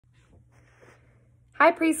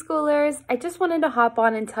Hi preschoolers, I just wanted to hop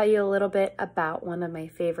on and tell you a little bit about one of my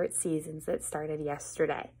favorite seasons that started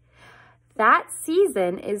yesterday. That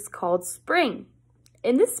season is called spring.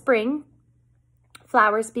 In the spring,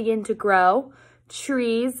 flowers begin to grow,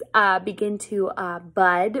 trees begin to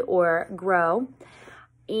bud or grow,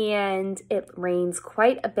 and it rains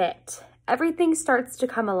quite a bit. Everything starts to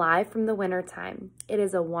come alive from the winter time. It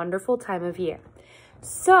is a wonderful time of year.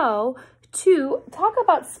 So, to talk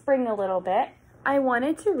about spring a little bit, I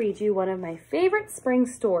wanted to read you one of my favorite spring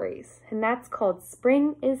stories, and that's called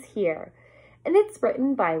Spring is Here, and it's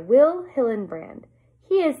written by Hillenbrand.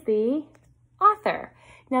 He is the author.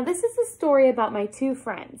 Now, this is a story about my two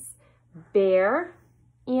friends, Bear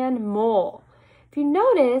and Mole. If you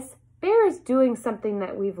notice, Bear is doing something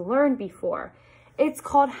that we've learned before. It's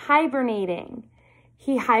called hibernating.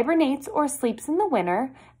 He hibernates or sleeps in the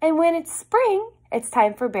winter, and when it's spring, it's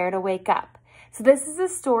time for Bear to wake up. So this is a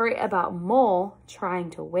story about Mole trying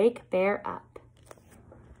to wake Bear up.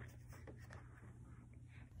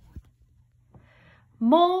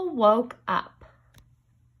 Mole woke up.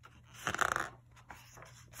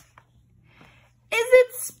 Is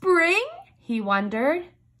it spring? He wondered.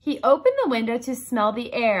 He opened the window to smell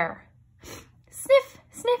the air. Sniff,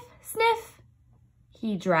 sniff, sniff.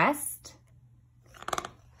 He dressed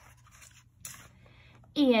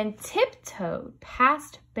and tiptoed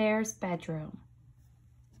past Bear's bedroom.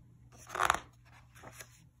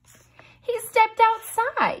 He stepped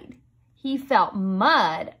outside. He felt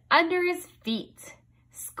mud under his feet.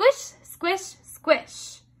 Squish, squish,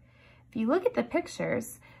 squish. If you look at the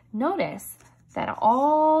pictures, notice that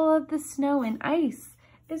all of the snow and ice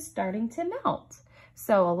is starting to melt.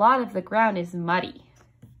 So a lot of the ground is muddy.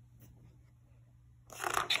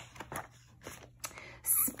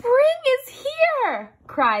 Spring is here,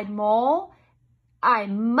 cried Mole. I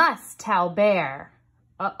must tell Bear.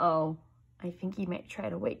 Uh-oh, I think he might try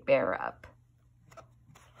to wake Bear up.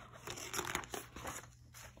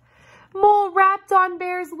 Mole rapped on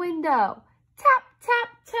Bear's window. Tap, tap,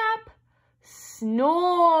 tap.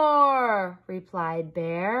 Snore, replied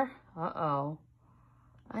Bear. Uh-oh,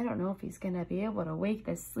 I don't know if he's gonna be able to wake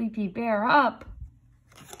this sleepy Bear up.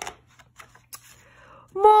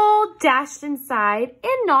 Mole dashed inside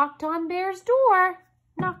and knocked on Bear's door.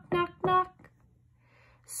 Knock, knock, knock.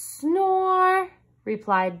 Snore,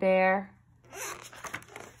 replied Bear.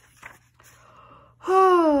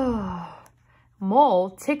 Mole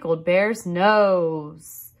tickled Bear's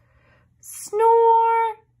nose.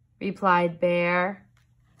 Snore, replied Bear.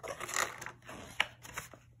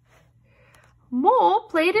 Mole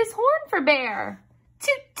played his horn for Bear.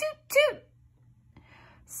 Toot, toot, toot.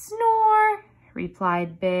 Snore,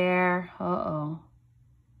 replied Bear. Uh-oh.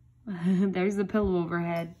 There's a pillow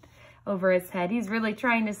over his head. He's really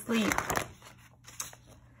trying to sleep.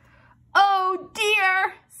 Oh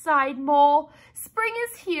dear, sighed Mole. Spring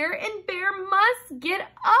is here and Bear must get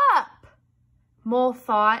up. Mole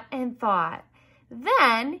thought and thought.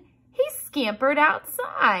 Then he scampered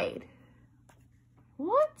outside.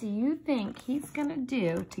 What do you think he's gonna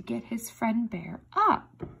do to get his friend Bear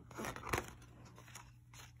up?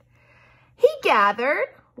 He gathered.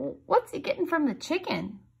 What's he getting from the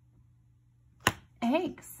chicken?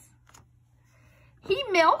 Eggs. He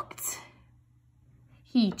milked.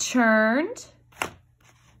 He churned.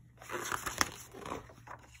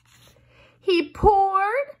 He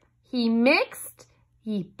poured. He mixed.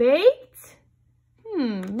 He baked.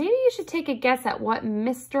 Maybe you should take a guess at what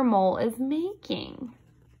Mr. Mole is making.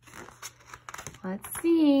 Let's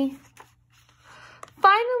see.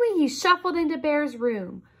 Finally, he shuffled into Bear's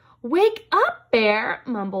room. Wake up, Bear,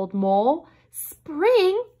 mumbled Mole.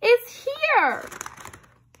 Spring is here.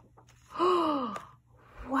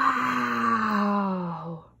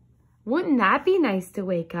 Wow. Wouldn't that be nice to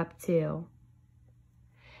wake up to?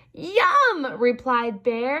 Yum, replied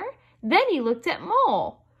Bear. Then he looked at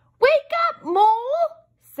Mole. Wake up, Mole,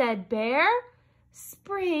 said Bear.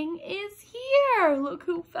 Spring is here. Look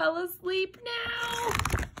who fell asleep now.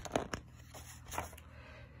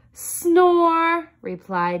 Snore,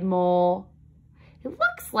 replied Mole. It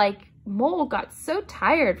looks like Mole got so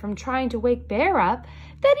tired from trying to wake Bear up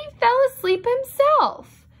that he fell asleep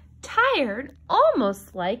himself. Tired,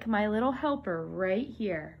 almost like my little helper right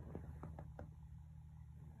here.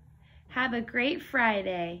 Have a great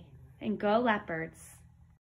Friday and go Leopards.